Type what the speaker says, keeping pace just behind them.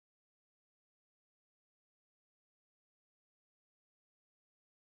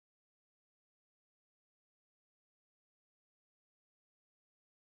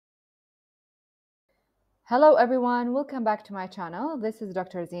Hello everyone, welcome back to my channel. This is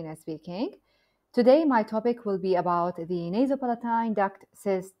Dr. Zina speaking. Today my topic will be about the nasopalatine duct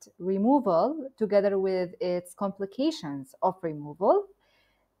cyst removal together with its complications of removal.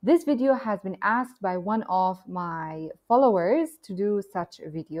 This video has been asked by one of my followers to do such a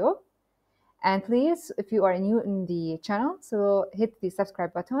video. And please, if you are new in the channel, so hit the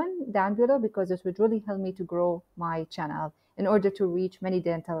subscribe button down below because this would really help me to grow my channel in order to reach many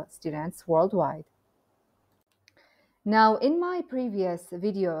dental students worldwide. Now, in my previous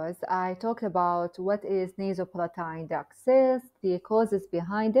videos, I talked about what is nasopalatine duct cyst, the causes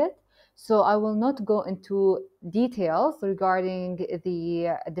behind it. So I will not go into details regarding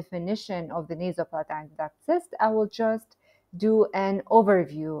the definition of the nasopalatine duct cyst. I will just do an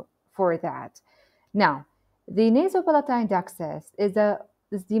overview for that. Now, the nasopalatine duct cyst is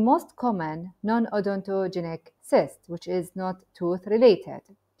the most common non-odontogenic cyst, which is not tooth related.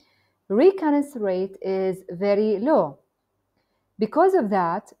 Recurrence rate is very low. Because of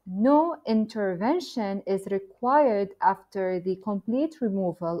that, no intervention is required after the complete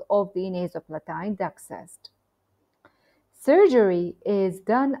removal of the nasopalatine duct cyst. Surgery is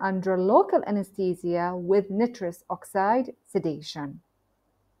done under local anesthesia with nitrous oxide sedation.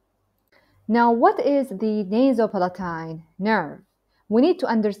 Now, what is the nasopalatine nerve? We need to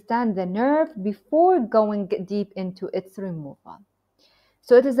understand the nerve before going deep into its removal.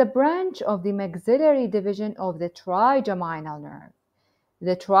 So it is a branch of the maxillary division of the trigeminal nerve.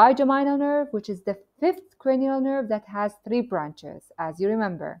 The trigeminal nerve, which is the fifth cranial nerve that has three branches, as you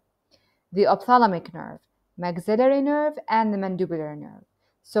remember. The ophthalmic nerve, maxillary nerve, and the mandibular nerve.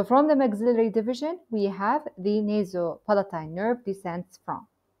 So from the maxillary division, we have the nasopalatine nerve descends from.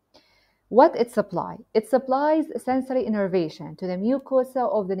 What it supplies? It supplies sensory innervation to the mucosa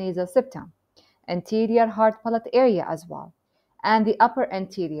of the nasal septum, anterior hard palate area as well, and the upper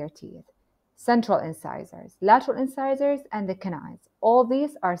anterior teeth, central incisors, lateral incisors, and the canines. All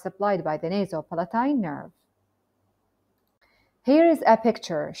these are supplied by the nasopalatine nerve. Here is a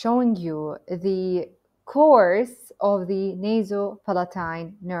picture showing you the course of the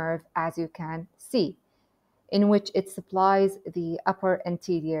nasopalatine nerve, as you can see, in which it supplies the upper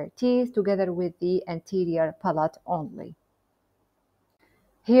anterior teeth together with the anterior palate only.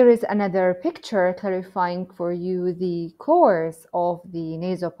 Here is another picture clarifying for you the course of the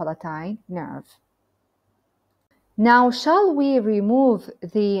nasopalatine nerve. Now, shall we remove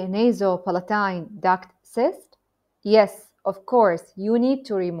the nasopalatine duct cyst? Yes, of course, you need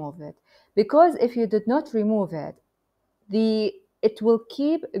to remove it, because if you did not remove it, it will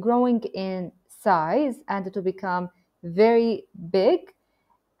keep growing in size and it will become very big,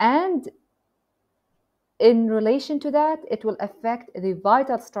 and in relation to that, it will affect the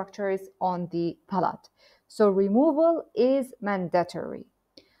vital structures on the palate. So removal is mandatory.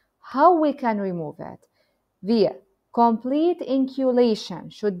 How we can remove it? Via complete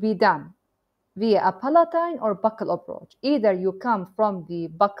inculation should be done via a palatine or buccal approach. Either you come from the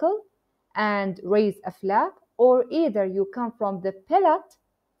buccal and raise a flap, or either you come from the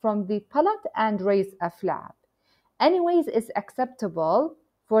palate and raise a flap. Anyways, it's acceptable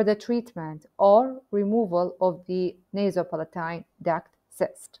for the treatment or removal of the nasopalatine duct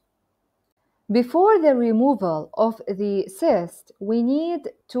cyst. Before the removal of the cyst, we need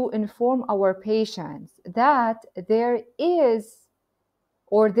to inform our patients that there is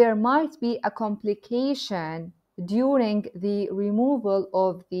or there might be a complication during the removal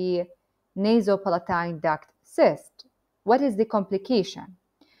of the nasopalatine duct cyst. What is the complication?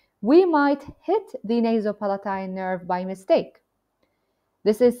 We might hit the nasopalatine nerve by mistake.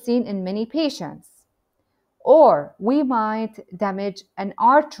 This is seen in many patients. Or we might damage an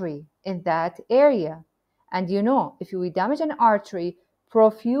artery in that area. And you know, if we damage an artery,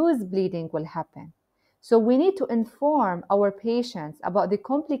 profuse bleeding will happen. So we need to inform our patients about the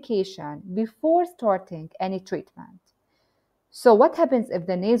complication before starting any treatment. So what happens if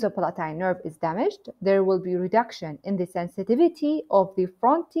the nasopalatine nerve is damaged? There will be reduction in the sensitivity of the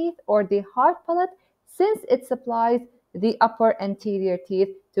front teeth or the hard palate, since it supplies the upper anterior teeth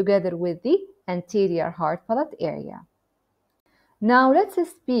together with the anterior hard palate area. Now let's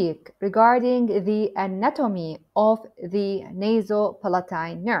speak regarding the anatomy of the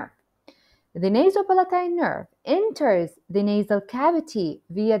nasopalatine nerve. The nasopalatine nerve enters the nasal cavity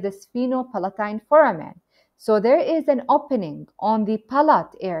via the sphenopalatine foramen. So there is an opening on the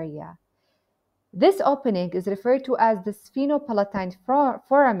palate area. This opening is referred to as the sphenopalatine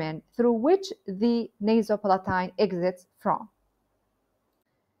foramen, through which the nasopalatine exits from.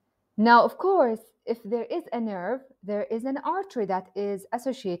 Now, of course, if there is a nerve, there is an artery that is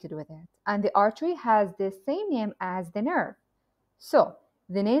associated with it, and the artery has the same name as the nerve. So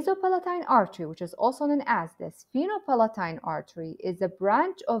The nasopalatine artery, which is also known as the sphenopalatine artery, is a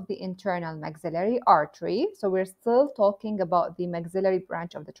branch of the internal maxillary artery. So we're still talking about the maxillary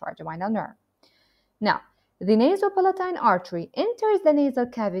branch of the trigeminal nerve. Now, the nasopalatine artery enters the nasal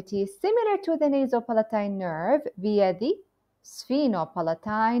cavity similar to the nasopalatine nerve via the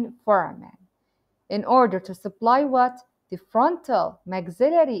sphenopalatine foramen in order to supply what? The frontal,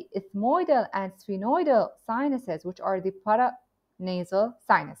 maxillary, ethmoidal, and sphenoidal sinuses, which are the paranasal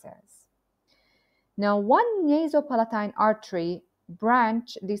sinuses. Now, one nasopalatine artery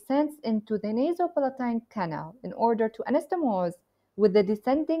branch descends into the nasopalatine canal in order to anastomose with the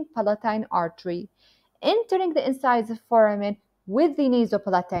descending palatine artery, entering the incisive foramen with the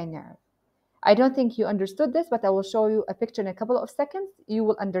nasopalatine nerve. I don't think you understood this, but I will show you a picture in a couple of seconds. You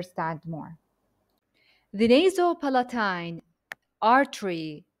will understand more. The nasopalatine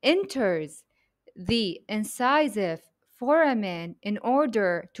artery enters the incisive foramen in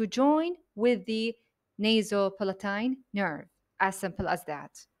order to join with the nasopalatine nerve. As simple as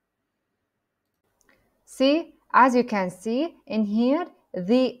that. See, as you can see in here,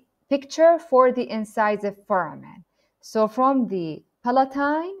 the picture for the incisive foramen. So from the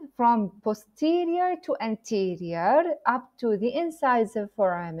palatine, from posterior to anterior up to the incisive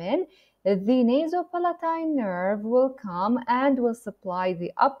foramen, the nasopalatine nerve will come and will supply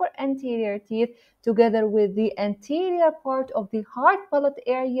the upper anterior teeth together with the anterior part of the hard palate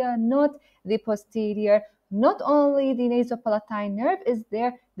area, not the posterior. Not only the nasopalatine nerve is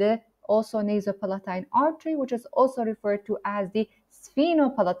there, the also nasopalatine artery, which is also referred to as the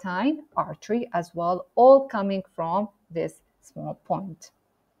sphenopalatine artery as well, all coming from this small point.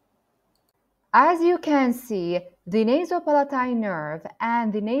 As you can see, the nasopalatine nerve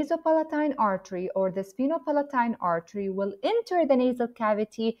and the nasopalatine artery or the sphenopalatine artery will enter the nasal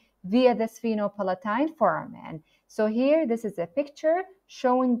cavity via the sphenopalatine foramen. So here, this is a picture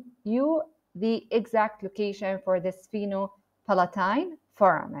showing you the exact location for the sphenopalatine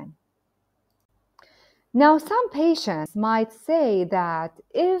foramen. Now, some patients might say that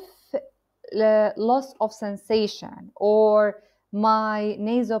if loss of sensation or my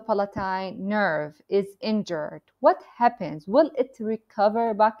nasopalatine nerve is injured, what happens? Will it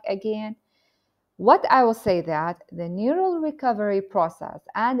recover back again? What I will say that the neural recovery process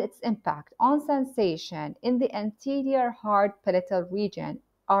and its impact on sensation in the anterior hard palatal region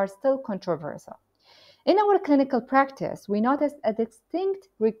are still controversial. In our clinical practice, we noticed a distinct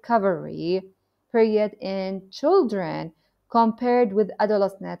recovery period in children compared with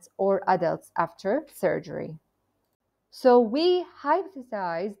adolescents or adults after surgery. So we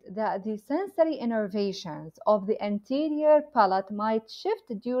hypothesized that the sensory innervations of the anterior palate might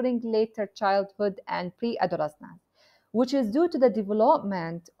shift during later childhood and pre-adolescence, which is due to the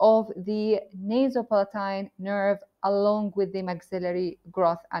development of the nasopalatine nerve along with the maxillary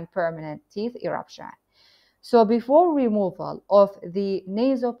growth and permanent teeth eruption. So before removal of the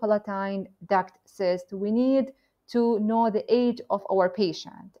nasopalatine duct cyst, we need to know the age of our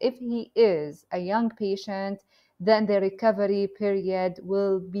patient. If he is a young patient, then the recovery period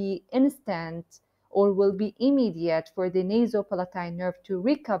will be instant or will be immediate for the nasopalatine nerve to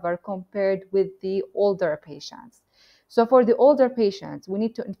recover compared with the older patients. So for the older patients, we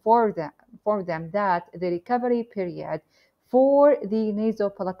need to inform them that the recovery period for the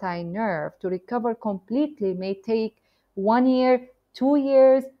nasopalatine nerve to recover completely may take 1 year, 2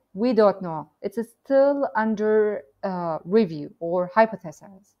 years, we don't know. It's still under review or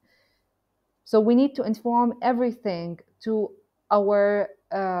hypothesis. So we need to inform everything to our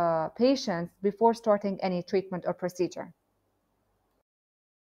patients before starting any treatment or procedure.